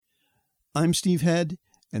I'm Steve Head,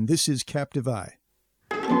 and this is Captive Eye.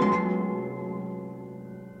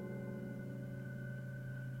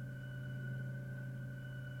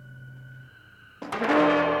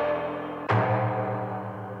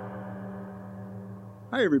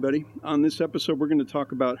 Hi, everybody. On this episode, we're going to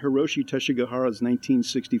talk about Hiroshi Teshigahara's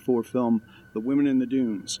 1964 film, The Women in the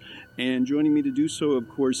Dunes. And joining me to do so, of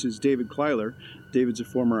course, is David Kleiler. David's a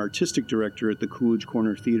former artistic director at the Coolidge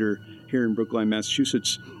Corner Theater here in Brookline,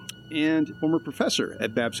 Massachusetts, and former professor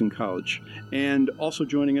at Babson College. And also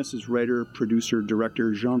joining us is writer, producer,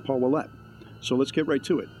 director Jean-Paul Ouellette. So let's get right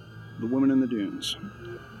to it. The Women in the Dunes.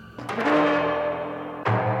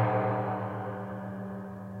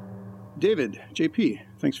 David, JP,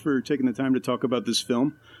 thanks for taking the time to talk about this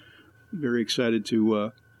film. Very excited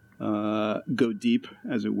to go deep,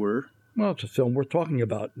 as it were. Well, it's a film worth talking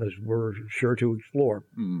about, as we're sure to explore.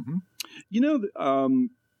 Mm-hmm. You know,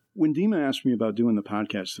 when Dima asked me about doing the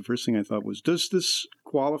podcast, the first thing I thought was, does this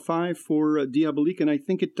qualify for Diabolique? And I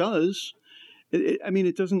think it does.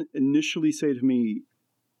 It doesn't initially say to me,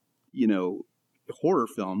 you know, horror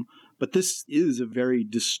film, but this is a very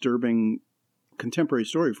disturbing contemporary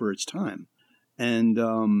story for its time. And,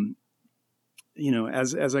 you know,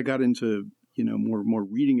 as I got into, you know, more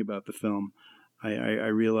reading about the film, I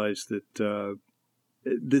realized that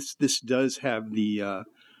this does have the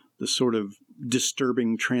sort of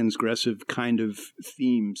disturbing, transgressive kind of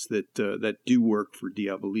themes that do work for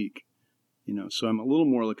Diabolique. You know, so I'm a little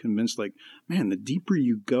more convinced, like, man, the deeper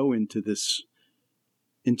you go into this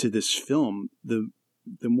film, the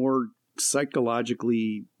more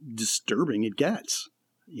psychologically disturbing it gets.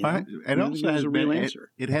 You know? It also has a real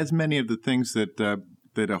answer. It has many of the things that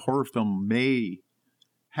a horror film may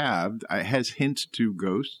have. It has hints to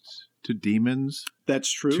ghosts, to demons.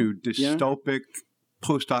 That's true. To dystopic,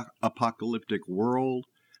 post-apocalyptic world.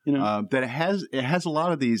 You know, that it has a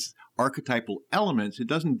lot of these archetypal elements. It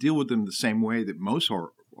doesn't deal with them the same way that most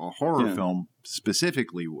horror film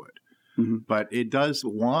specifically would. Mm-hmm. But it does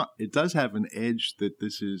have an edge that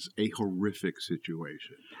this is a horrific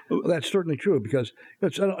situation. Well, that's certainly true, because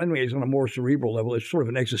it's, anyways, on a more cerebral level, it's sort of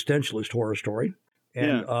an existentialist horror story.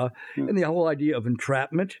 And and the whole idea of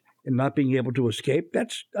entrapment and not being able to escape,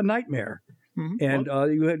 that's a nightmare. Mm-hmm. And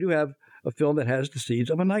you do have a film that has the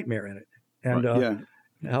seeds of a nightmare in it. And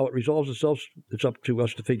how it resolves itself, it's up to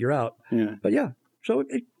us to figure out. Yeah. But so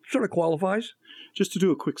it sort of qualifies. Just to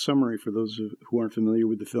do a quick summary for those who aren't familiar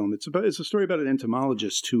with the film, it's a story about an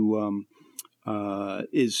entomologist who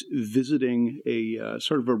is visiting a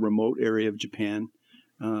sort of a remote area of Japan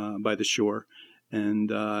by the shore,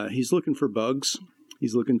 and he's looking for bugs.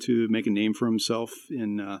 He's looking to make a name for himself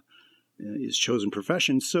in his chosen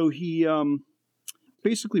profession. So he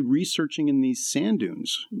basically researching in these sand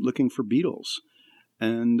dunes, looking for beetles,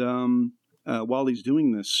 and while he's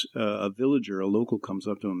doing this, a villager, a local, comes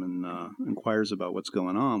up to him and inquires about what's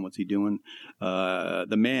going on. What's he doing? The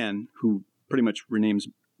man, who pretty much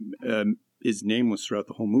is nameless throughout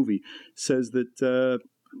the whole movie, says that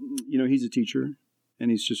he's a teacher and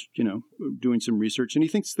he's just doing some research, and he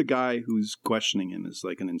thinks the guy who's questioning him is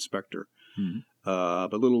like an inspector. Mm-hmm.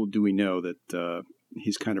 But little do we know that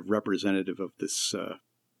he's kind of representative of this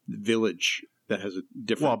village that has a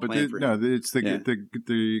different plan for him. No, it's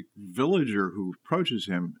the villager who approaches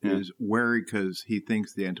him is wary because he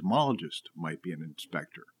thinks the entomologist might be an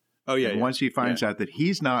inspector. Oh, yeah. And once he finds out that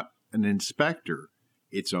he's not an inspector,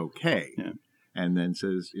 it's okay. Yeah. And then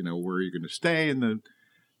says, where are you going to stay? And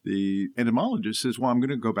the entomologist says, well, I'm going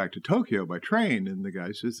to go back to Tokyo by train. And the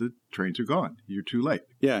guy says, the trains are gone. You're too late.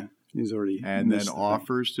 Yeah, he's already And then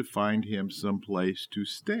offers to find him some place to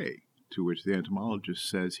stay. To which the entomologist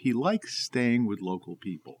says he likes staying with local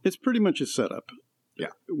people. It's pretty much a setup. Yeah.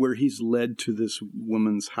 Where he's led to this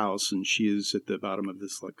woman's house, and she is at the bottom of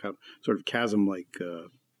this sort of chasm-like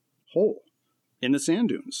hole in the sand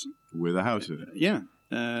dunes. With a house in it. Yeah.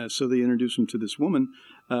 So they introduce him to this woman.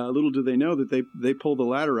 Little do they know that they pull the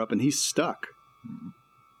ladder up, and he's stuck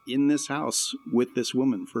in this house with this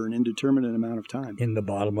woman for an indeterminate amount of time. In the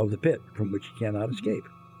bottom of the pit, from which he cannot escape.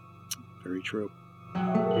 Very true.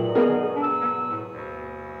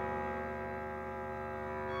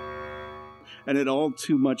 And it all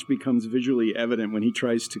too much becomes visually evident when he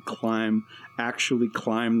tries to actually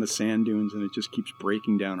climb the sand dunes, and it just keeps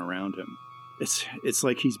breaking down around him. It's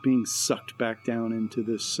like he's being sucked back down into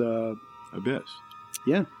this abyss.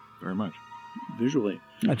 Yeah. Very much. Visually.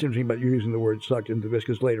 That's interesting about you using the word sucked into the abyss,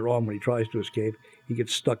 because later on when he tries to escape, he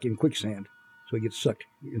gets stuck in quicksand. So he gets sucked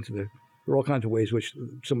into the... There are all kinds of ways which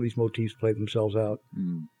some of these motifs play themselves out.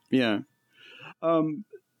 Mm. Yeah.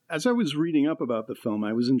 As I was reading up about the film,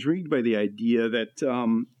 I was intrigued by the idea that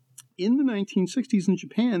in the 1960s in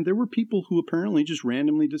Japan, there were people who apparently just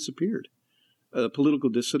randomly disappeared, political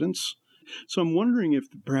dissidents. So I'm wondering if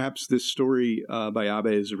perhaps this story by Abe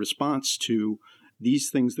is a response to these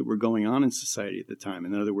things that were going on in society at the time.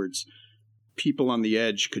 In other words, people on the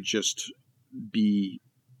edge could just be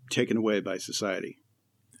taken away by society,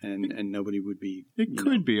 and nobody would be. It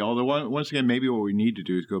could be, although once again, maybe what we need to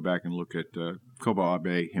do is go back and look at Kobo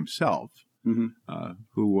Abe himself, who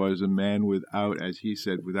was a man without, as he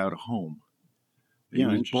said, without a home. He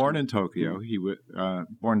was born in Tokyo. He was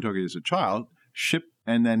born in Tokyo as a child,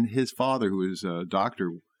 and then his father, who was a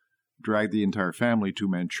doctor, dragged the entire family to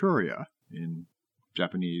Manchuria in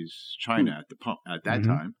Japanese China at that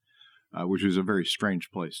time, which was a very strange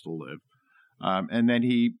place to live. And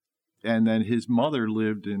then his mother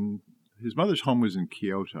his mother's home was in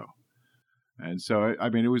Kyoto. And so, I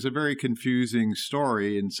mean, it was a very confusing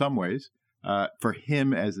story in some ways for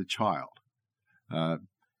him as a child.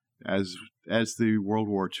 As the World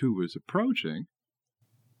War II was approaching,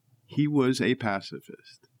 he was a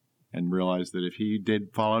pacifist and realized that if he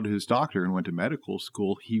followed his doctor and went to medical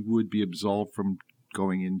school, he would be absolved from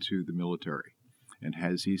going into the military. And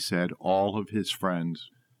as he said, all of his friends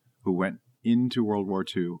who went into World War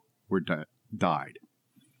II died.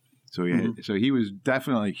 So he was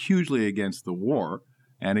definitely hugely against the war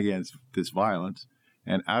and against this violence.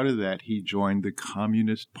 And out of that, he joined the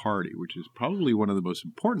Communist Party, which is probably one of the most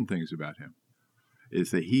important things about him,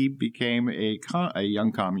 is that he became a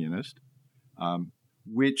young communist,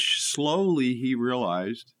 which slowly he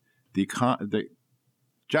realized the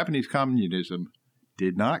Japanese communism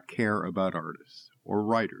did not care about artists or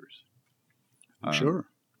writers. Sure.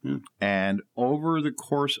 Yeah. And over the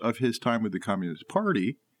course of his time with the Communist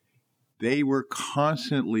Party, they were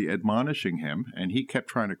constantly admonishing him, and he kept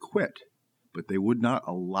trying to quit, but they would not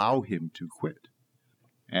allow him to quit.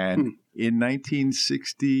 And in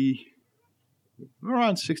 1960,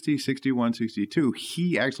 around 60, 61, 62,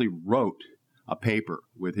 he actually wrote a paper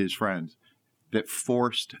with his friends that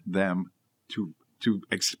forced them to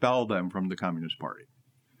expel them from the Communist Party.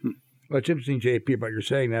 Well, it's interesting, JP, about your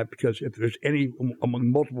saying that, because if there's any,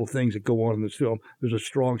 among multiple things that go on in this film, there's a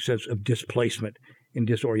strong sense of displacement and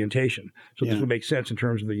disorientation. So this would make sense in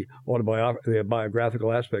terms of the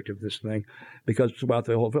biographical aspect of this thing, because throughout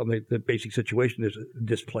the whole film, the basic situation is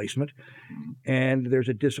displacement, and there's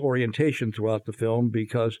a disorientation throughout the film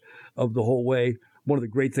because of the whole way. One of the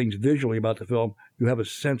great things visually about the film, you have a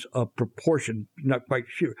sense of proportion. Not quite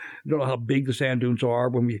sure. You don't know how big the sand dunes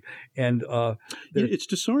are it's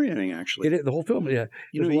disorienting, actually. The whole film, There's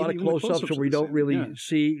a lot of close-ups where we don't really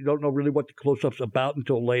see. You don't know really what the close-up's about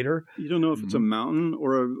until later. You don't know if it's a mountain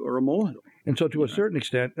or a molehill. And so, to a certain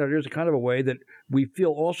extent, there's a kind of a way that we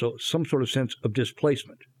feel also some sort of sense of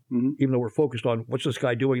displacement, even though we're focused on what's this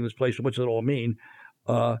guy doing in this place and what's it all mean.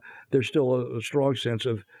 There's still a strong sense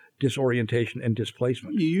of disorientation and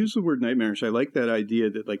displacement. You use the word nightmarish. I like that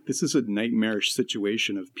idea that this is a nightmarish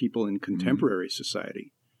situation of people in contemporary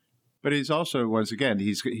society. But he's also, once again,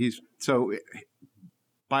 he's so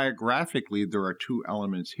biographically, there are two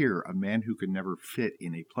elements here: a man who could never fit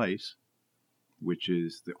in a place, which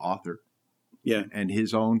is the author, and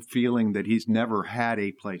his own feeling that he's never had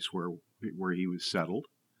a place where he was settled.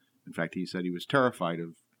 In fact, he said he was terrified of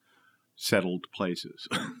settled places.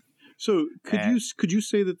 So could you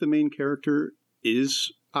say that the main character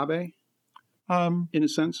is Abe, in a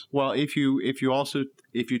sense? Well, if you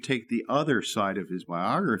take the other side of his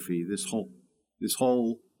biography, this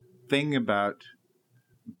whole thing about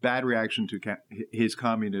bad reaction to his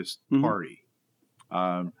Communist Party,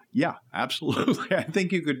 absolutely. I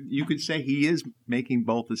think you could say he is making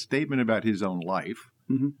both a statement about his own life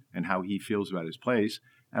and how he feels about his place,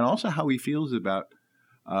 and also how he feels about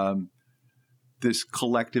this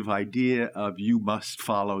collective idea of you must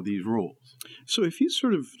follow these rules. So if he's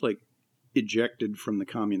sort of ejected from the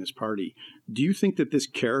Communist Party, do you think that this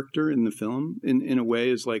character in the film, in a way,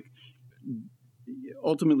 is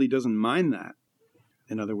ultimately doesn't mind that?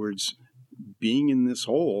 In other words, being in this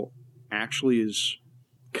hole actually is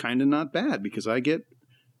kind of not bad because I get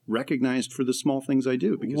recognized for the small things I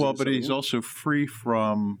do. But he's also free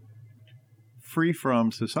from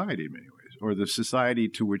society in many ways, or the society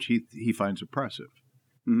to which he finds oppressive.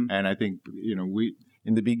 And I think,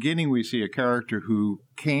 in the beginning, we see a character who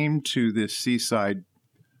came to this seaside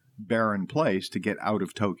barren place to get out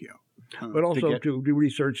of Tokyo. But also to do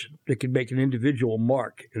research that can make an individual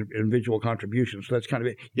mark, an individual contribution. So that's kind of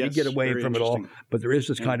it. You get away from it all, but there is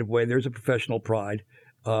this kind of way. There's a professional pride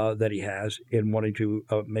that he has in wanting to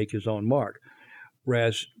make his own mark.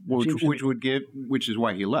 Whereas, which is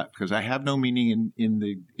why he left, because I have no meaning in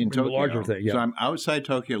Tokyo. The larger thing, So I'm outside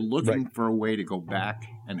Tokyo looking for a way to go back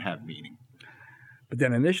and have meaning. But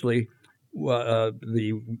then initially,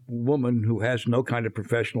 the woman who has no kind of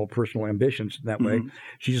professional, personal ambitions in that way,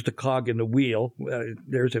 she's just a cog in the wheel.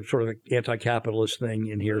 There's a sort of anti-capitalist thing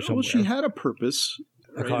in here somewhere. Well, she had a purpose.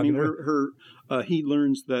 Right? I mean, he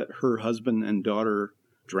learns that her husband and daughter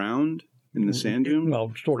drowned in the sand dune.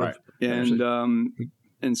 Well, sort of.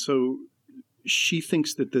 And so she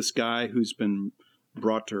thinks that this guy who's been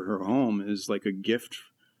brought to her home is like a gift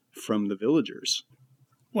from the villagers.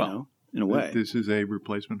 Well, in a way, this is a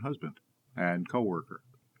replacement husband and coworker.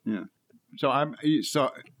 Yeah. So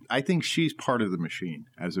I think she's part of the machine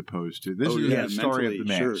as opposed to this is the story of the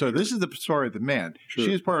man. Sure. So this is the story of the man. Sure.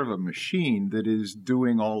 She is part of a machine that is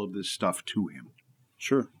doing all of this stuff to him.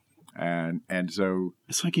 Sure. And so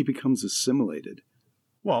it's like he becomes assimilated.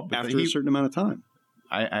 Well, after a certain amount of time.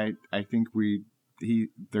 I think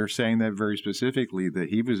they're saying that very specifically, that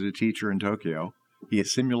he was a teacher in Tokyo. He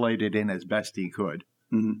assimilated in as best he could,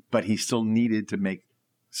 but he still needed to make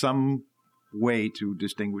some way to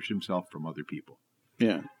distinguish himself from other people.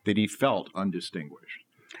 Yeah. That he felt undistinguished.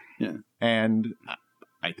 Yeah. And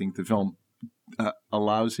I think the film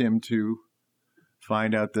allows him to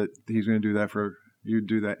find out that he's going to do that you'd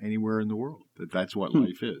do that anywhere in the world, that's what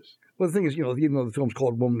life is. Well, the thing is, even though the film's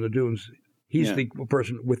called Woman of the Dunes, he's the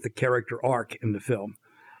person with the character arc in the film.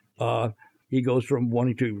 He goes from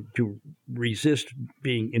wanting to resist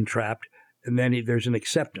being entrapped, and then there's an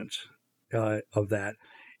acceptance of that.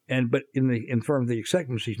 But in front of the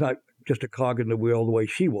acceptance, he's not just a cog in the wheel the way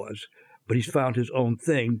she was, but he's found his own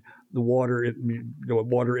thing, the water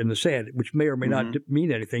in the sand, which may or may not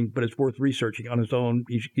mean anything, but it's worth researching on his own.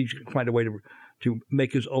 He's going to find a way to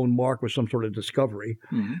make his own mark with some sort of discovery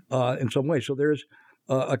in some way. So there's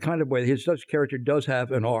a kind of way his character does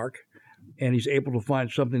have an arc, and he's able to find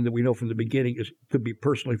something that we know from the beginning could be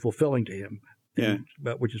personally fulfilling to him,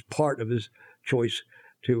 which is part of his choice.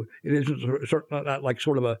 It isn't not like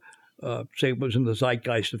sort of a say it was in the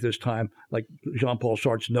zeitgeist at this time, like Jean-Paul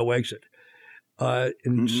Sartre's No Exit.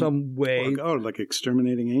 In some way, like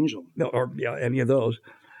Exterminating Angel, or any of those.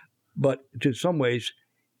 But to some ways,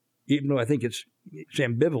 even though I think it's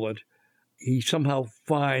ambivalent, he somehow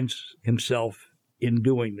finds himself in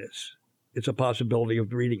doing this. It's a possibility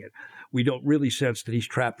of reading it. We don't really sense that he's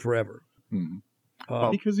trapped forever.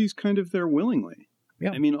 Because he's kind of there willingly.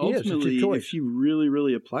 Yeah, I mean, ultimately, if he really,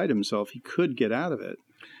 really applied himself, he could get out of it.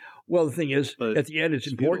 Well, the thing is, at the end, it's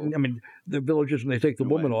important. I mean, the villagers, when they take the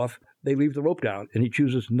woman off, they leave the rope down, and he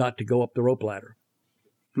chooses not to go up the rope ladder.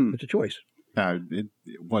 It's a choice.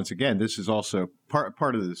 Once again, this is also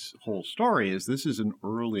part of this whole story. This is an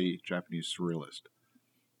early Japanese surrealist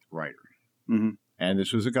writer, and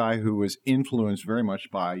this was a guy who was influenced very much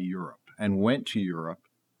by Europe and went to Europe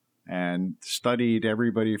and studied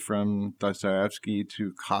everybody from Dostoevsky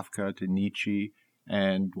to Kafka to Nietzsche,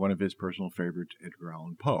 and one of his personal favorites, Edgar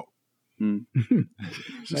Allan Poe.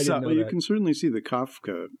 So you can certainly see the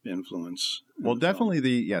Kafka influence. Well, definitely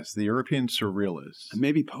the European surrealists. And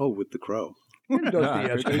maybe Poe with The Crow.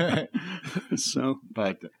 So,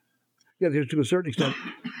 but there's to a certain extent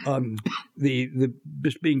the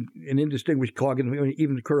just being an indistinguished cog.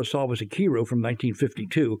 Even Kurosawa's Akiru from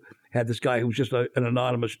 1952 had this guy who was just an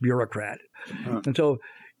anonymous bureaucrat, and so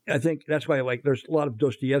I think that's why there's a lot of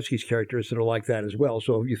Dostoevsky's characters that are like that as well.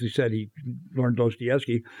 So if you said he learned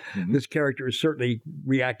Dostoevsky, this character is certainly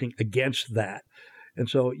reacting against that. And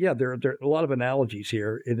so, there are a lot of analogies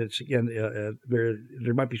here. And it's, again,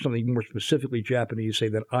 there might be something more specifically Japanese, say,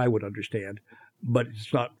 that I would understand, but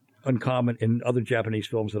it's not uncommon in other Japanese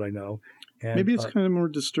films that I know. And, maybe it's kind of more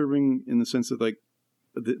disturbing in the sense of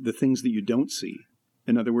the things that you don't see.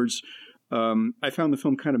 In other words, I found the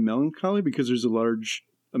film kind of melancholy because there's a large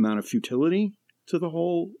amount of futility to the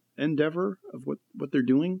whole endeavor of what they're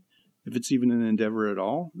doing, if it's even an endeavor at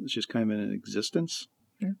all. It's just kind of an existence.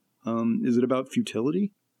 Is it about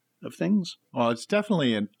futility of things? Well, it's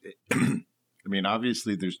definitely I mean,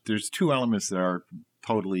 obviously there's two elements that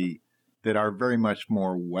are very much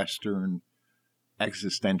more Western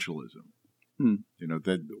existentialism.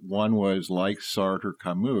 That one was like Sartre or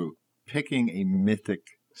Camus, picking a mythic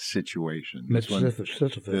situation.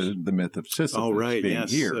 The myth of Sisyphus. Oh, right. Being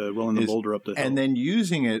yes. Here rolling the boulder up the hill. And then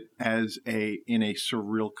using it as in a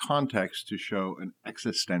surreal context to show an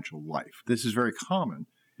existential life. This is very common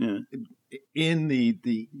in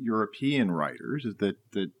the European writers. That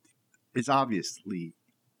it's obviously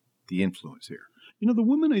the influence here. The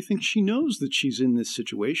woman, I think she knows that she's in this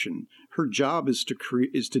situation. Her job is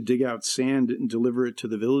to dig out sand and deliver it to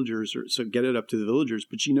the villagers, so get it up to the villagers.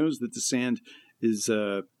 But she knows that the sand is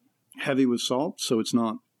heavy with salt, so it's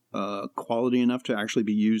not quality enough to actually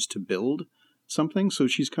be used to build something. So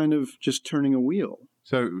she's kind of just turning a wheel.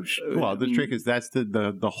 So, the trick is that's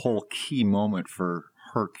the whole key moment for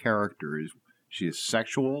her character is she is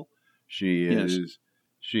sexual. She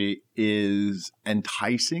is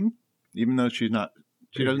enticing, even though she's not.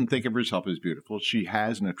 She doesn't think of herself as beautiful. She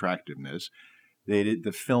has an attractiveness.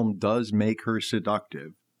 The film does make her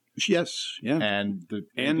seductive. Yes, yeah, and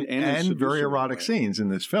very erotic scenes in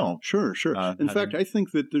this film. Sure. In fact, I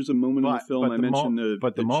think that there's a moment in the film I mentioned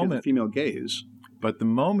the female gaze. But the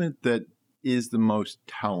moment that is the most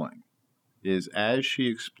telling is as she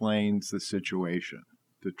explains the situation,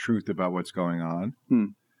 the truth about what's going on.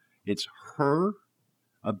 It's her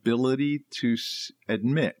ability to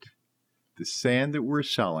admit the sand that we're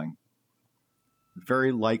selling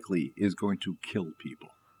very likely is going to kill people.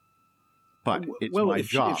 But it's my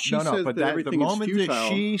job. But the moment that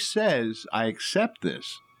she says, I accept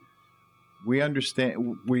this, we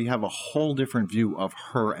understand, we have a whole different view of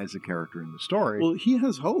her as a character in the story. Well, he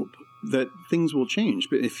has hope that things will change.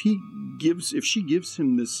 But if she gives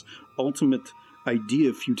him this ultimate idea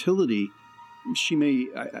of futility,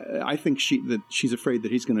 I think she's afraid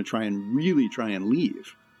that he's going to try and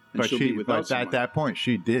leave. But at that point,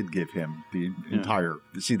 she did give him the entire.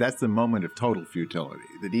 See, that's the moment of total futility.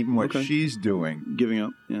 That even what she's doing, giving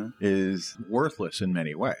up, is worthless in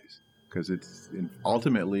many ways because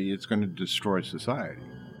ultimately it's going to destroy society.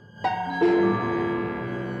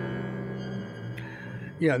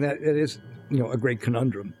 Yeah, that it is a great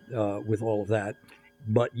conundrum with all of that.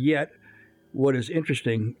 But yet, what is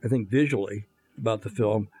interesting, I think, visually about the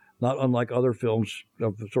film, not unlike other films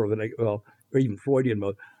of sort of or even Freudian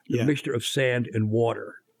mode. The mixture of sand and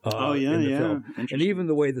water in the film. And even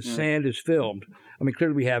the way the sand is filmed. I mean,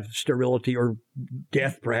 clearly we have sterility or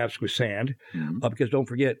death, perhaps, with sand, because don't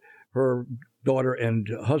forget, her daughter and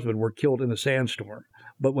husband were killed in a sandstorm.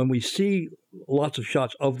 But when we see lots of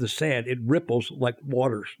shots of the sand, it ripples like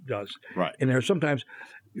water does. Right. And there's sometimes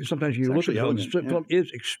you look at the film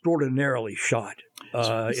is extraordinarily shot.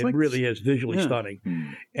 It really is visually stunning.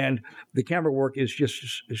 And the camera work is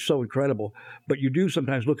just so incredible. But you do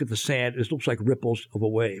sometimes look at the sand, it looks like ripples of a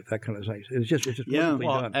wave, that kind of thing. It's just perfectly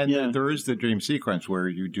done. And there is the dream sequence where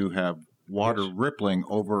you do have water rippling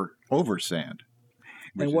over sand.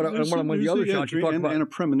 And one of the other shots you talk about. And a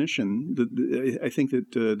premonition. I think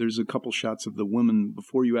that there's a couple shots of the woman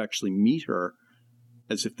before you actually meet her,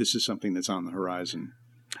 as if this is something that's on the horizon.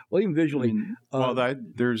 Well, even visually.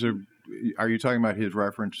 Are you talking about his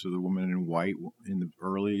reference to the woman in white in the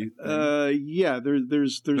early?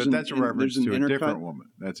 There's that's a reference to a different woman.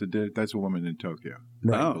 That's a woman in Tokyo,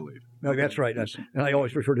 right. I believe. No, that's right. And I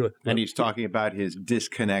always refer to it. And he's talking about his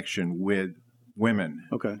disconnection with women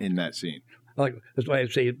in that scene. That's why I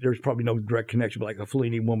say there's probably no direct connection, like a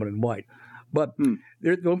Fellini woman in white. But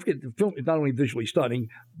don't forget, the film is not only visually stunning,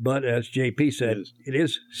 but as JP said, it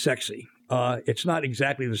is sexy. It's not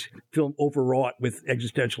exactly this film overwrought with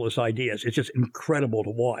existentialist ideas. It's just incredible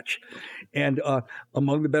to watch. And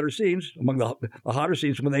among the better scenes, among the hotter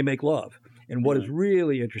scenes, when they make love. And what is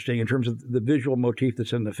really interesting in terms of the visual motif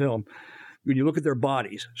that's in the film, when you look at their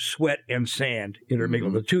bodies, sweat and sand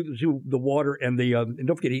intermingle. The water and the and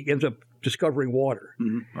don't forget, he ends up discovering water,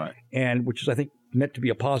 right? And which is, I think, meant to be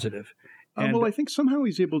a positive. Well, I think somehow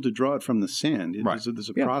he's able to draw it from the sand. There's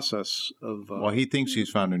a process of. He thinks he's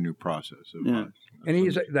found a new process. And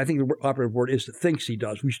I think the operative word is thinks he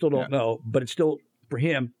does. We still don't know, but it's still, for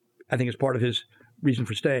him, I think it's part of his reason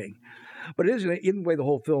for staying. But it is in the way the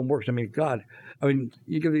whole film works. I mean,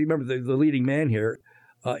 you can remember the leading man here.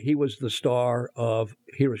 He was the star of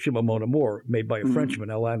Hiroshima Mon Amour, made by a Frenchman,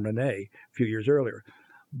 Alain Resnais, a few years earlier.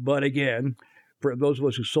 But again, for those of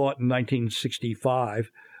us who saw it in 1965,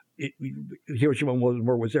 Hiroshima Mon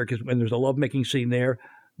Amour was there because when there's a lovemaking scene there,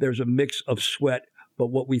 there's a mix of sweat, but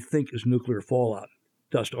what we think is nuclear fallout,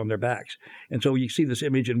 dust on their backs. And so you see this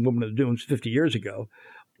image in Woman of the Dunes 50 years ago.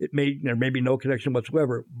 There may be no connection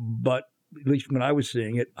whatsoever, but at least when I was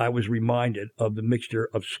seeing it, I was reminded of the mixture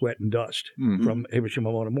of sweat and dust from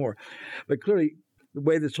Hiroshima Mon Amour. But clearly, the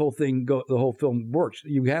way this whole the whole film works,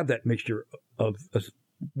 you have that mixture of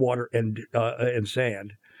water and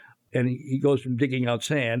sand, and he goes from digging out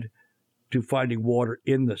sand to finding water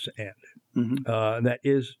in the sand. And that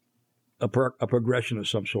is a progression of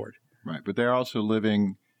some sort. Right, but they're also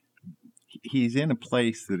living. He's in a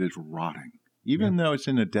place that is rotting, even though it's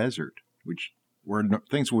in a desert, which. Where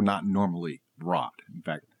things would not normally rot. In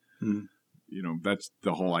fact, that's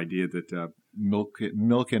the whole idea that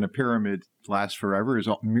milk in a pyramid lasts forever is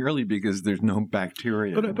merely because there's no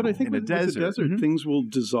bacteria. But I think with the desert, things will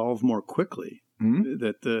dissolve more quickly.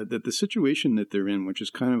 That the situation that they're in, which is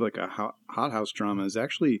kind of like a hothouse drama, is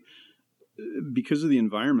actually, because of the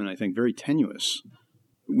environment, I think, very tenuous.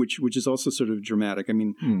 which is also sort of dramatic. I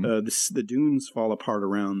mean, the dunes fall apart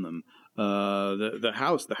around them. The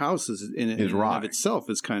house is in and of itself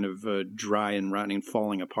is kind of dry and rotting,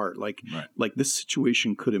 falling apart. Like this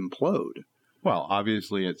situation could implode. Well,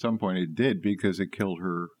 obviously, at some point it did because it killed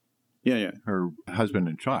her. Her husband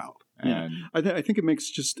and child. And I think it makes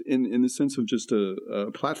just in the sense of just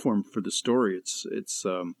a platform for the story. It's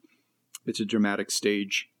a dramatic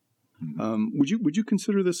stage. Would you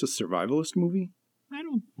consider this a survivalist movie? I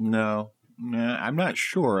don't know. I'm not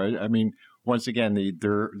sure. I mean, once again,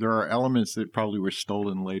 there are elements that probably were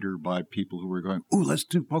stolen later by people who were going, "Ooh, let's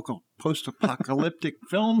do post-apocalyptic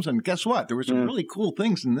films." And guess what? There were some really cool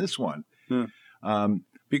things in this one. Yeah.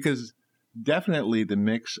 Because definitely the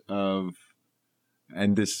mix of,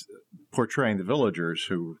 and this portraying the villagers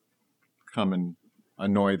who come and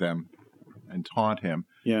annoy them and taunt him.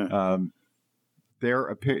 Yeah.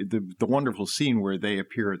 The wonderful scene where they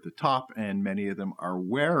appear at the top and many of them are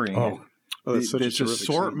wearing this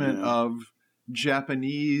assortment of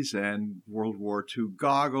Japanese and World War II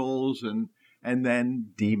goggles and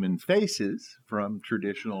then demon faces from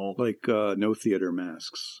traditional, like no theater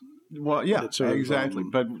masks. Well, yeah, exactly.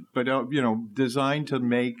 But designed to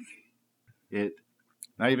make it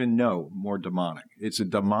more demonic. It's a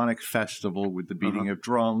demonic festival with the beating of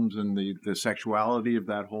drums and the sexuality of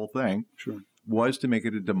that whole thing. Sure. Was to make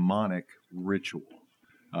it a demonic ritual,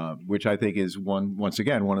 which I think is once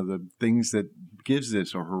again one of the things that gives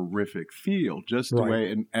this a horrific feel. Just the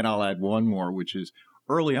way, and I'll add one more, which is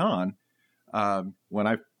early on when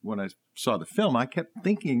I saw the film, I kept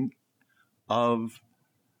thinking of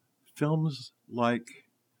films like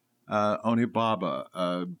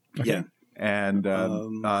Onibaba, and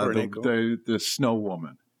the Snow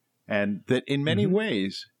Woman, and that in many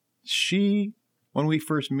ways when we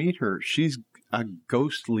first meet her, she's a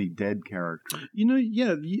ghostly dead character.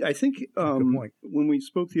 I think when we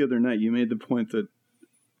spoke the other night, you made the point that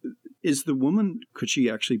is the woman, could she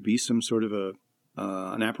actually be some sort of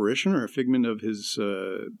an apparition or a figment of his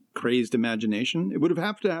crazed imagination? It would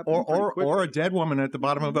have to happen, or a dead woman at the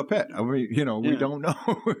bottom of a pit. I mean, we don't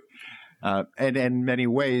know. And in many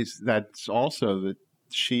ways, that's also that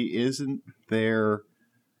she isn't there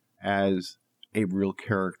as a real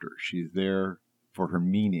character. She's there for her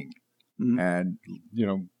meaning. Mm-hmm. And,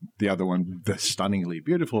 the other one, the stunningly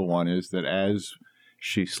beautiful one, is that as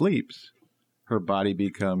she sleeps, her body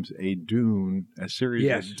becomes a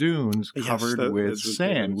series of dunes covered with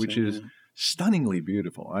sand, which is stunningly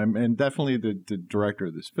beautiful. And definitely the director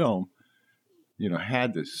of this film,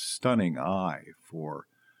 had this stunning eye for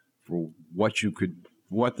what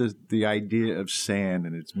the idea of sand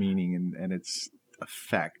and its meaning and its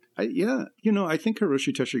effect. I think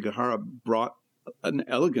Hiroshi Teshigahara brought an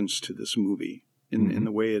elegance to this movie in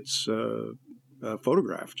the way it's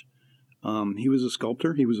photographed. He was a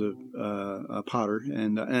sculptor. He was a potter,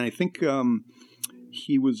 and I think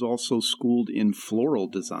he was also schooled in floral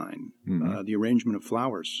design, the arrangement of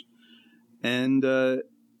flowers, and the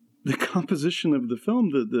composition of the film.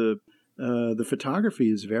 The photography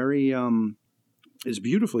is very is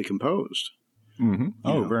beautifully composed.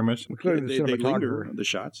 Mm-hmm. Very much. Clearly, the cinematographer the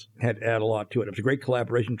shots had to add a lot to it. It was a great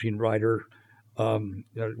collaboration between writer,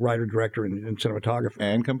 director, and cinematographer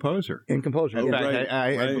and composer. In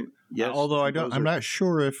fact, yes, although I'm not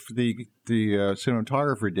sure if the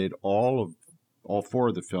cinematographer did all four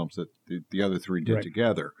of the films that the other three did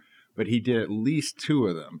together, but he did at least two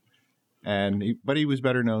of them. But he was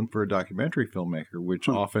better known for a documentary filmmaker, which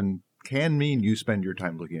often can mean you spend your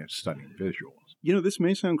time looking at stunning visuals. This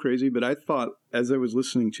may sound crazy, but I thought as I was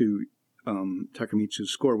listening to Takemitsu's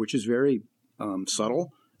score, which is very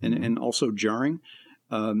subtle and also jarring,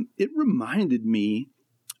 it reminded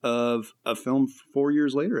of a film 4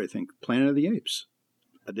 years later, I think, Planet of the Apes.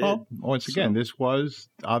 Well, once again, this was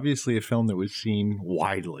obviously a film that was seen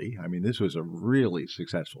widely. I mean, this was a really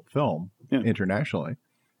successful film internationally.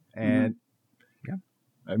 And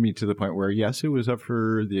I mean, to the point where, yes, it was up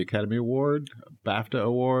for the Academy Award, BAFTA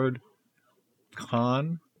Award,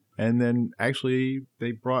 Cannes, and then actually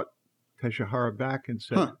they brought Teshihara back and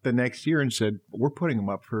said the next year and said, we're putting him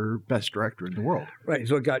up for Best Director in the world. Right.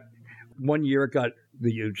 So it got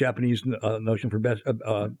the Japanese notion for best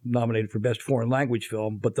nominated for Best Foreign Language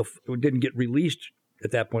Film, but it didn't get released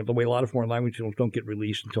at that point, the way a lot of foreign language films don't get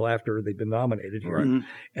released until after they've been nominated here. Right.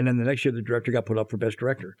 And then the next year, the director got put up for Best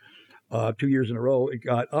Director. 2 years in a row, it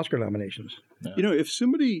got Oscar nominations. Yeah. If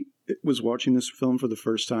somebody was watching this film for the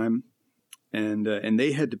first time and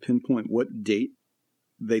they had to pinpoint what date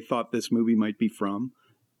they thought this movie might be from,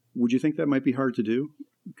 would you think that might be hard to do,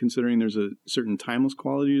 considering there's a certain timeless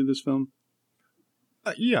quality to this film?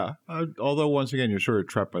 Yeah. Although, once again, you're sort of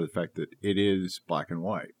trapped by the fact that it is black and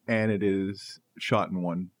white, and it is shot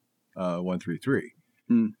in 1:33.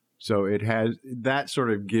 So it has that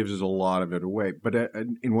sort of gives a lot of it away. But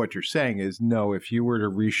in what you're saying is, no, if you were to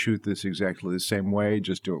reshoot this exactly the same way,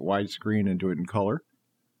 just do it widescreen and do it in color,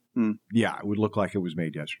 yeah, it would look like it was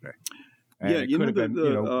made yesterday. And it could have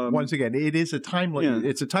been, once again, it is a timeless.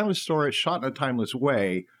 It's a timeless story. It's shot in a timeless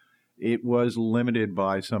way. It was limited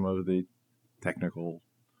by some of the technical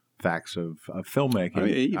facts of filmmaking. I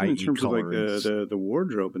mean, even in terms of like the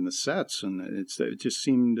wardrobe and the sets, and it just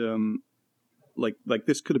seemed like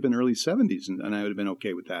this could have been early 70s, and I would have been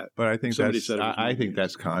okay with that. But I think I think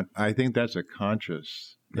that's a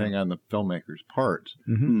conscious thing on the filmmaker's part,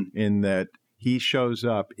 in that he shows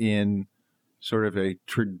up in sort of a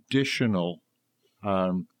traditional,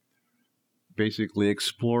 basically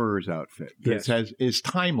explorer's outfit. Yes. Is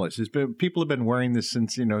timeless. People have been wearing this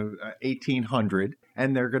since 1800,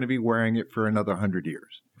 and they're going to be wearing it for another 100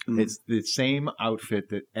 years. It's the same outfit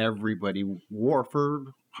that everybody wore for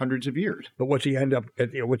hundreds of years. But what's he end up?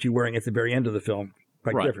 What's he wearing at the very end of the film?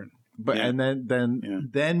 Quite different. But and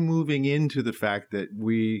then moving into the fact that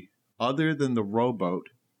other than the rowboat,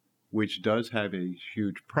 which does have a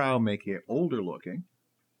huge prow, making it older looking.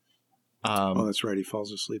 That's right. He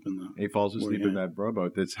falls asleep in that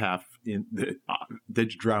rowboat that's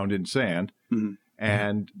that's drowned in sand,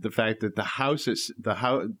 and the fact that the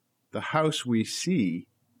house we see.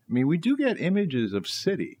 I mean, we do get images of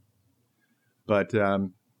city, but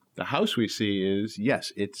the house we see is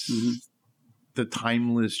it's the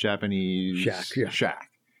timeless Japanese shack.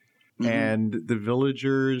 And the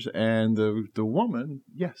villagers and the woman,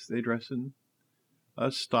 yes, they dress in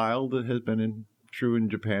a style that has been true in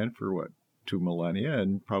Japan for 2 millennia,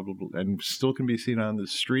 and still can be seen on the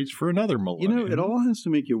streets for another millennia. It all has to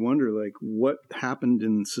make you wonder, like, what happened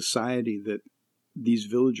in society that these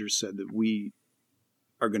villagers said that we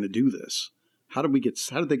are going to do this. How did they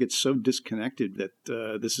get so disconnected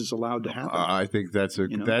that this is allowed to happen? I think that's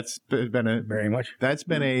been very much. That's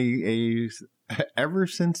been a ever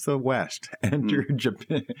since the West entered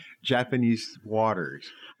Japanese waters.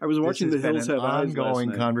 I was watching The Hills Have Eyes last night.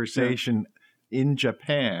 Ongoing conversation in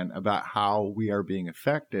Japan about how we are being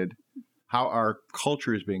affected, how our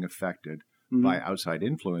culture is being affected by outside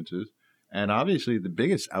influences, and obviously the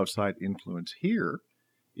biggest outside influence here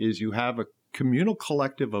is you have a communal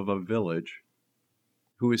collective of a village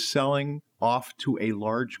who is selling off to a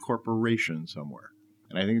large corporation somewhere.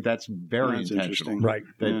 And I think that's very intentional. Right.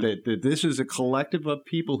 That this is a collective of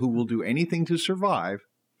people who will do anything to survive,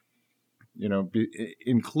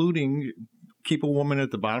 including keep a woman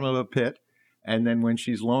at the bottom of a pit, and then when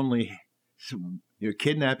she's lonely,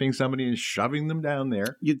 kidnapping somebody and shoving them down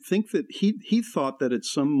there. You'd think that he thought that at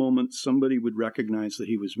some moment somebody would recognize that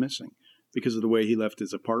he was missing, because of the way he left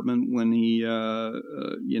his apartment when he,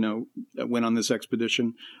 went on this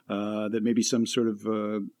expedition, that maybe some sort of,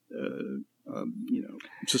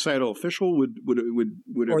 societal official would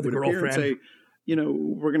appear and say,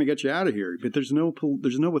 we're going to get you out of here. But there's no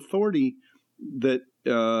authority that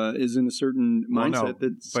is in a certain mindset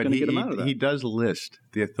that's going to get him out of that. He does list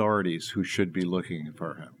the authorities who should be looking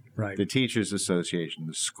for him. Right. The Teachers Association,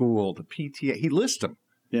 the school, the PTA. He lists them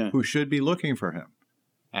who should be looking for him.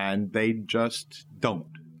 And they just don't.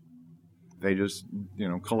 They just,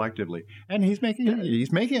 collectively. And he's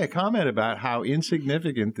making a comment about how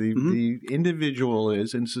insignificant the individual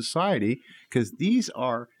is in society, because these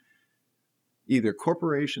are either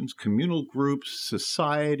corporations, communal groups,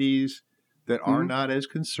 societies that are not as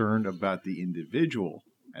concerned about the individual.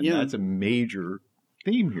 And that's a major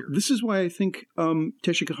theme here. This is why I think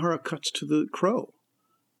Teshigahara cuts to the crow,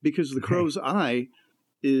 because the crow's eye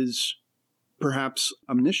is perhaps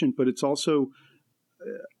omniscient, but it's also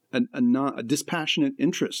a dispassionate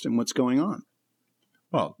interest in what's going on.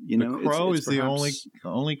 Well, the crow is the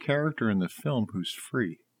only character in the film who's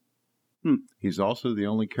free. He's also the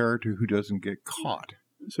only character who doesn't get caught.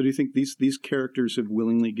 So do you think these characters have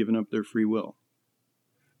willingly given up their free will?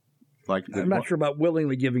 I'm not sure about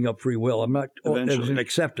willingly giving up free will. I'm not. There's an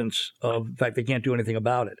acceptance of the fact they can't do anything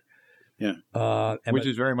about it. Yeah, which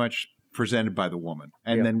is very much presented by the woman.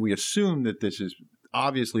 And then we assume that this is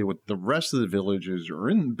obviously what the rest of the villagers are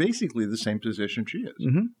in, basically the same position she is.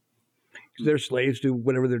 They're slaves to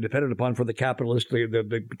whatever they're dependent upon for the capitalist,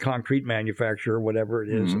 the concrete manufacturer, whatever it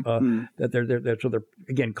is. That they're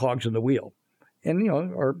again cogs in the wheel. And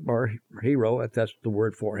our hero, if that's the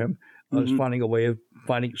word for him, is finding a way of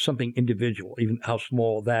finding something individual, even how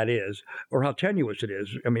small that is, or how tenuous it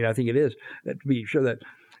is. I mean, I think it is that to be sure that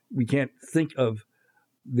we can't think of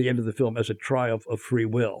the end of the film as a triumph of free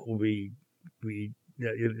will.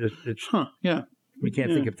 We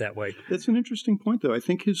can't think of it that way. That's an interesting point, though. I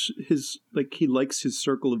think his like he likes his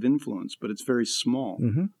circle of influence, but it's very small.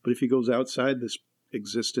 Mm-hmm. But if he goes outside this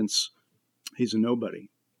existence, he's a nobody.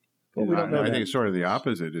 Well, we don't know I that. think it's sort of the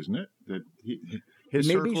opposite, isn't it? That his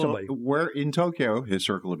Maybe circle, somebody. where in Tokyo, his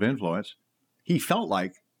circle of influence, he felt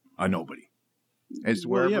like a nobody. As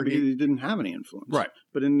Well, wherever but he didn't have any influence. Right.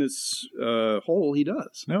 But in this hole, he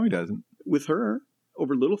does. No, he doesn't. With her,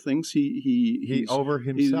 over little things, He over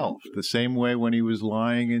himself the same way when he was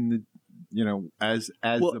lying in the, as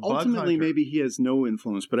well, the bug ultimately, hunter. maybe he has no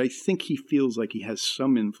influence, but I think he feels like he has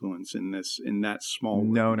some influence in that small.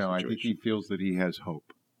 No, situation. I think he feels that he has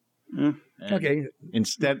hope. Eh. And Okay.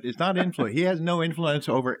 Instead, it's not influence. He has no influence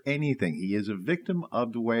over anything. He is a victim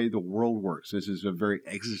of the way the world works. This is a very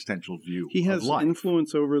existential view. He has of life.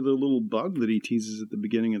 influence over the little bug that he teases at the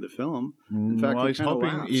beginning of the film. In fact, well, he he's kinda hoping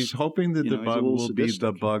laughs. he's hoping that You the know, he's a bug little will be the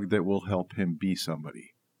sadistic. bug that will help him be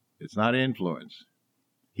somebody. It's not influence.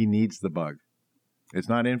 He needs the bug. It's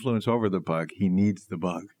not influence over the bug. He needs the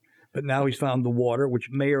bug. But now he's found the water, which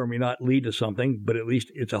may or may not lead to something, but at least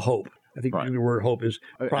it's a hope. I think Right. the word hope is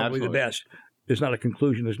probably Absolutely. the best. There's not a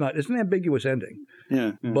conclusion. It's an ambiguous ending.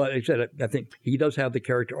 Yeah. But except I think he does have the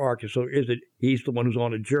character arc. So he's the one who's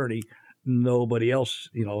on a journey. Nobody else,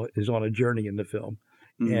 is on a journey in the film.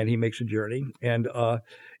 Mhm. And he makes a journey. And Does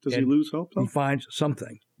he and lose hope, though? he finds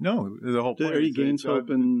something. No, the whole point. He is gains that, hope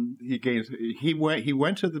and he gains. He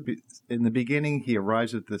went to in the beginning. He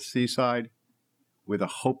arrives at the seaside with a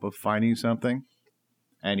hope of finding something,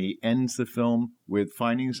 and he ends the film with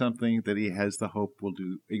finding something that he has the hope will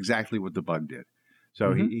do exactly what the bug did.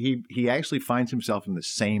 So he actually finds himself in the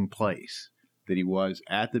same place that he was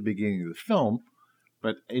at the beginning of the film,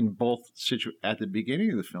 but in both at the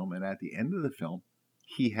beginning of the film and at the end of the film,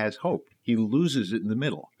 he has hope. He loses it in the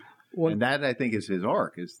middle. Well, And that, I think, is his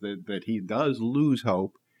arc, is that he does lose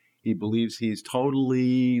hope. He believes he's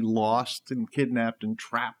totally lost and kidnapped and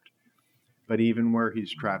trapped. But even where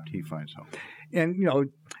he's trapped, he finds hope. And,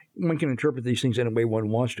 one can interpret these things any way one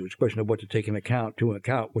wants to. It's a question of what to take into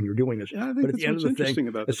account when you're doing this. Yeah, I think but at that's the end what's of the interesting thing,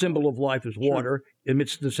 about a the symbol of life is water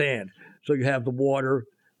amidst the sand. So you have the water.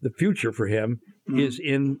 The future for him is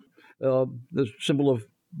in the symbol of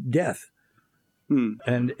death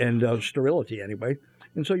and sterility, anyway.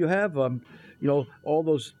 And so you have, all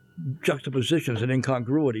those juxtapositions and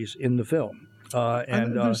incongruities in the film. I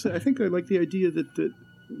think I like the idea that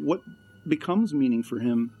what becomes meaningful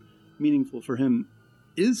for him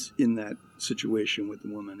is in that situation with the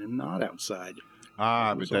woman and not outside.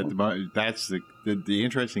 But that's the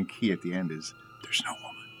interesting key at the end is there's no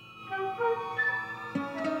woman.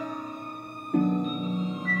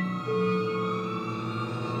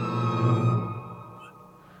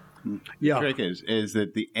 Yeah. The trick is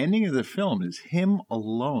that the ending of the film is him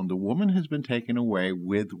alone. The woman has been taken away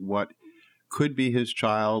with what could be his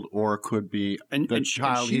child or could be the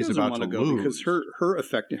child she he's doesn't about wanna to go lose.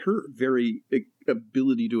 because her very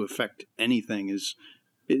ability to affect anything is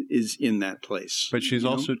in that place. But she's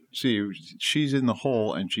also she's in the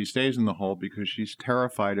hole, and she stays in the hole because she's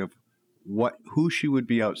terrified of who she would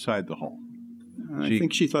be outside the hole. I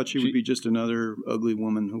think she thought she would be just another ugly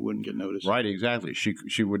woman who wouldn't get noticed. Right, exactly.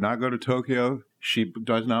 She would not go to Tokyo. She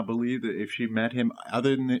does not believe that if she met him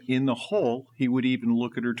other than in the hole, he would even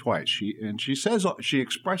look at her twice. She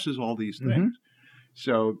expresses all these things. Mm-hmm.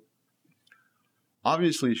 So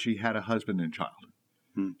obviously she had a husband and child.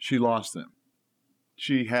 She lost them.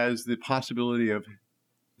 She has the possibility of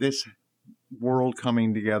this world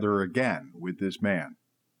coming together again with this man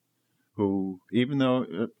who, even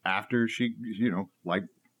though after she,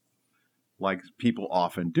 like people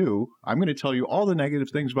often do, I'm going to tell you all the negative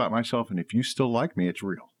things about myself, and if you still like me, it's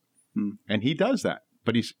real. And he does that,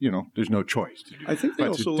 but he's, there's no choice to do that. I think they but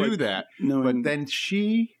also to do like that. knowing- But then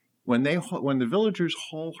when the villagers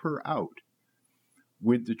haul her out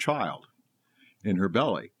with the child in her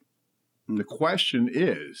belly, the question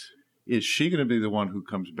is she going to be the one who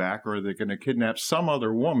comes back, or are they going to kidnap some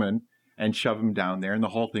other woman and shove him down there, and the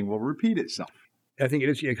whole thing will repeat itself? I think it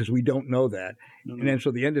is, because we don't know that. And then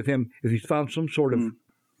so the end of him, if he's found some sort of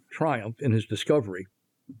triumph in his discovery,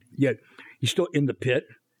 yet he's still in the pit.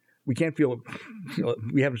 We can't feel,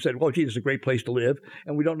 we haven't said, well, gee, this is a great place to live,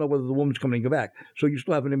 and we don't know whether the woman's coming to go back. So you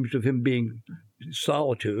still have an image of him being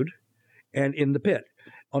solitude and in the pit.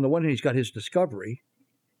 On the one hand, he's got his discovery,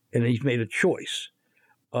 and he's made a choice.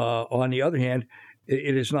 On the other hand,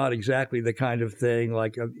 it is not exactly the kind of thing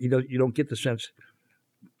like you don't get the sense.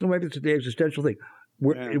 Well, maybe it's the existential thing.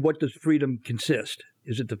 What does freedom consist?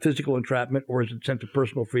 Is it the physical entrapment, or is it sense of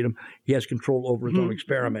personal freedom? He has control over his own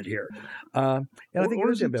experiment here, and I think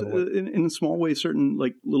or is it in a small way certain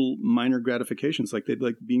like little minor gratifications, like they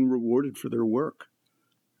like being rewarded for their work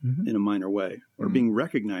in a minor way, or being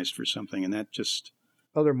recognized for something, and that just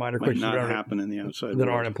other minor might questions not that happen in the outside that world.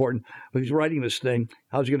 aren't important. But he's writing this thing.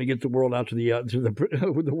 How's he going to get the world out to the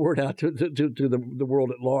word out to the world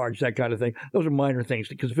at large? That kind of thing. Those are minor things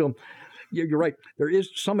because the film. You're right. There is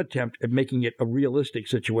some attempt at making it a realistic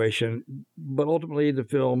situation, but ultimately the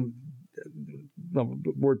film, the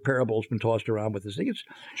word parable has been tossed around with this thing. It's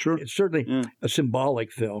certainly a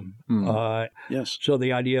symbolic film. Yes. So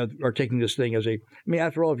the idea of taking this thing as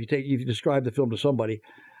after all, if you describe the film to somebody,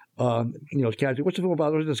 it's casual. What's the film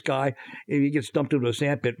about? There's this guy, he gets dumped into a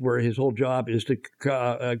sandpit where his whole job is to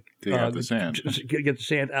get the sand. Get the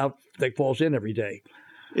sand out that falls in every day.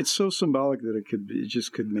 It's so symbolic that it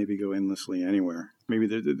just could maybe go endlessly anywhere. Maybe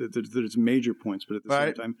there's major points, but at the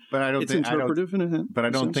same time, I don't it's think, interpretive But I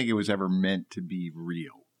don't think it was ever meant to be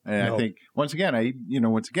real. And No. I think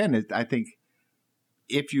I think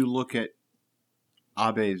if you look at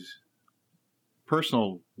Abe's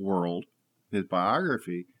personal world, his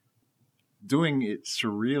biography, doing it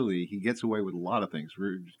surreally, he gets away with a lot of things.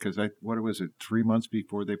 Because 3 months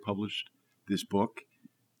before they published this book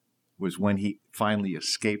was when he finally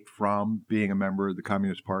escaped from being a member of the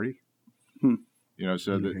Communist Party.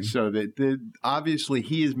 Obviously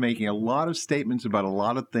he is making a lot of statements about a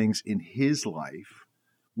lot of things in his life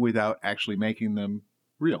without actually making them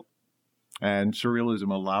real. And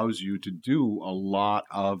surrealism allows you to do a lot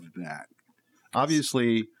of that.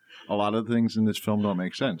 Obviously, a lot of things in this film don't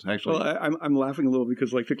make sense. Actually, well, I'm laughing a little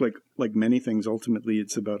because I think like many things, ultimately,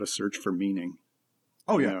 it's about a search for meaning.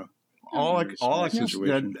 Oh yeah. All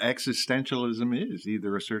situation. existentialism is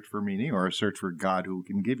either a search for meaning or a search for God who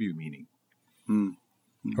can give you meaning.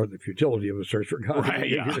 Or the futility of a search for God. Right,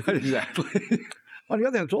 yeah, exactly. On the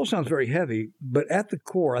other hand, it all sounds very heavy, but at the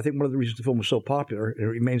core, I think one of the reasons the film was so popular, and it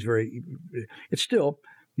remains it's still,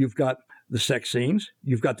 you've got the sex scenes,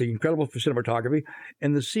 you've got the incredible cinematography,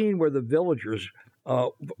 and the scene where the villagers,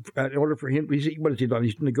 in order for him, what has he done?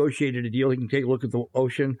 He's negotiated a deal. He can take a look at the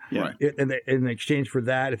ocean. Right. And in exchange for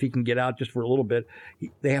that, if he can get out just for a little bit,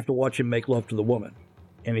 they have to watch him make love to the woman.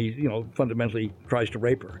 And he, fundamentally tries to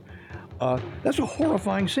rape her. That's a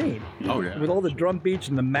horrifying scene. Oh, yeah. With all the drum beats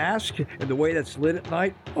and the mask and the way that's lit at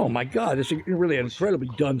night. Oh, my God. It's really an incredibly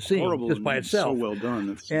done scene Horrible just by itself. So well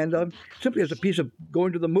done. And simply as a piece of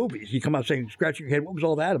going to the movies, you come out saying, scratching your head, what was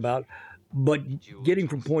all that about? But getting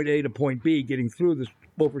from point A to point B, getting through this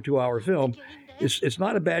over 2-hour film, it's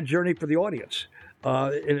not a bad journey for the audience.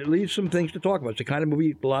 And it leaves some things to talk about. It's the kind of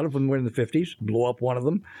movie, a lot of them were in the 50s, blow up one of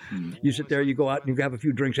them. You sit there, you go out and you have a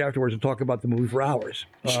few drinks afterwards and talk about the movie for hours.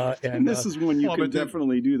 And this is when you can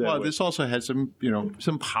definitely do that. Well, this also has some,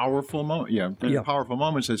 some powerful moments. Powerful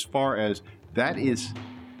moments as far as that is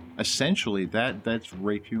essentially that's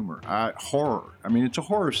rape humor, horror. I mean, it's a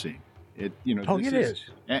horror scene. It is.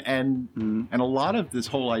 And a lot of this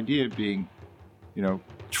whole idea of being,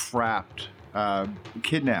 trapped,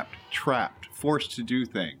 kidnapped, trapped, forced to do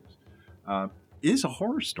things, is a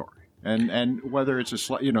horror story. And whether it's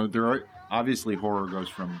there are obviously horror goes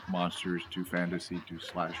from monsters to fantasy to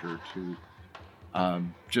slasher to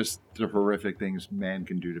just the horrific things man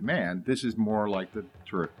can do to man. This is more like the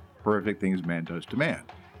horrific things man does to man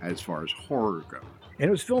as far as horror goes. And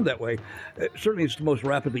it was filmed that way. Certainly, it's the most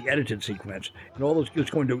rapidly edited sequence. And all those, it's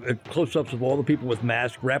going to close-ups of all the people with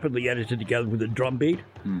masks, rapidly edited together with a drum beat.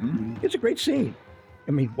 Mm-hmm. It's a great scene.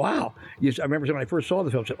 I mean, wow. I remember when I first saw the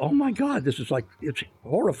film, I said, oh, my God, this is it's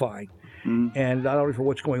horrifying. Mm-hmm. And not only for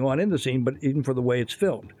what's going on in the scene, but even for the way it's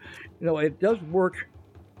filmed. It does work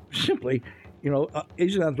simply.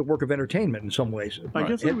 It's a work of entertainment in some ways. I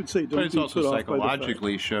guess I would say, but it's also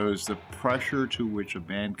psychologically shows the pressure to which a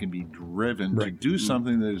man can be driven to do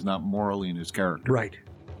something that is not morally in his character. Right.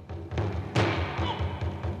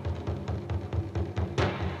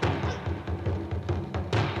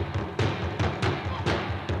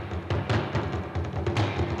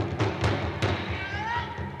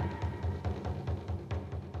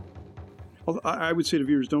 I would say to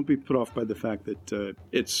viewers, don't be put off by the fact that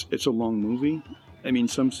it's a long movie. I mean,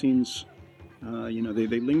 some scenes,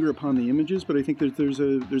 they linger upon the images, but I think there's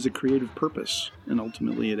a creative purpose, and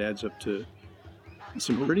ultimately it adds up to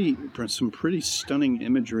some pretty stunning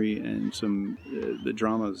imagery and some the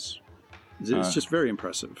dramas. It's just very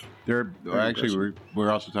impressive. We're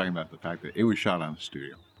also talking about the fact that it was shot on a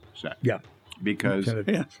studio set. Yeah, because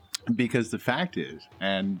the fact is,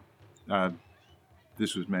 and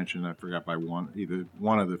this was mentioned, I forgot by either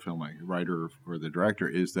one of the filmmaker, writer or the director,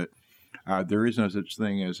 is that There is no such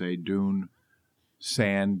thing as a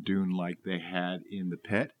sand dune like they had in the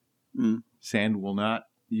pit. Sand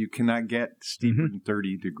you cannot get steeper than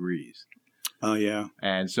 30 degrees. Oh, yeah.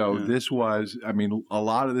 And so this was, a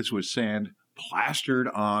lot of this was sand plastered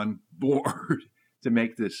on board to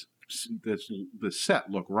make the set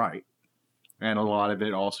look right. And a lot of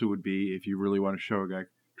it also would be, if you really want to show a guy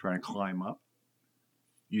trying to climb up,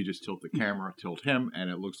 you just tilt the camera, tilt him, and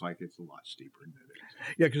it looks like it's a lot steeper than it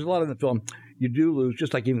is. Yeah, because a lot of the film, you do lose,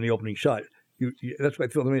 just like even the opening shot. That's why I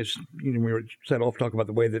feel, we were set off talking about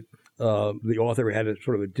the way that the author had a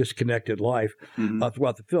sort of a disconnected life.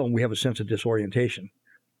 Throughout the film, we have a sense of disorientation,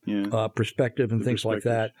 perspective and things like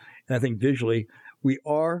that. And I think visually, we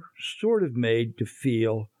are sort of made to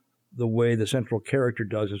feel the way the central character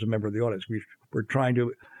does as a member of the audience. We're trying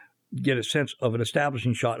to get a sense of an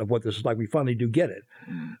establishing shot of what this is like. We finally do get it.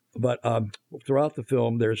 But throughout the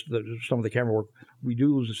film, there's some of the camera work. We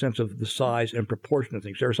do lose a sense of the size and proportion of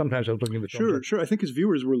things. There are sometimes I was looking at the film. Sure. I think as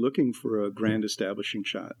viewers, we're looking for a grand establishing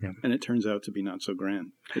shot, and it turns out to be not so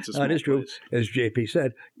grand. It's a small it is true. place. As JP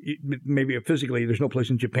said, maybe physically there's no place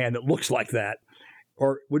in Japan that looks like that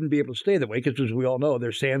or wouldn't be able to stay that way because, as we all know,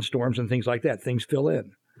 there's sandstorms and things like that. Things fill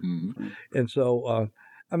in. And so...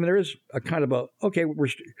 there is a kind of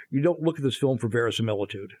you don't look at this film for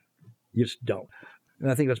verisimilitude. You just don't. And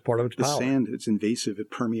I think that's part of its power. The sand, it's invasive. It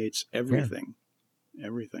permeates everything. Yeah.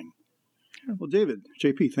 Everything. Well, David,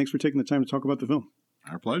 JP, thanks for taking the time to talk about the film.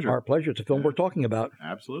 Our pleasure. Our pleasure. It's a film we're talking about.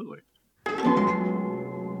 Absolutely.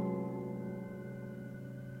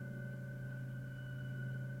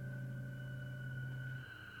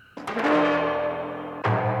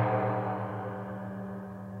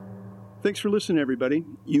 Thanks for listening, everybody.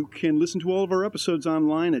 You can listen to all of our episodes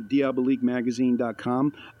online at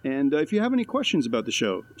diaboliquemagazine.com. And if you have any questions about the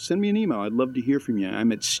show, send me an email. I'd love to hear from you.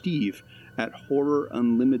 I'm at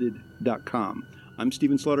steve@horrorunlimited.com. I'm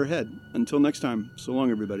Stephen Slaughterhead. Until next time, so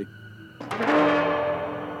long, everybody.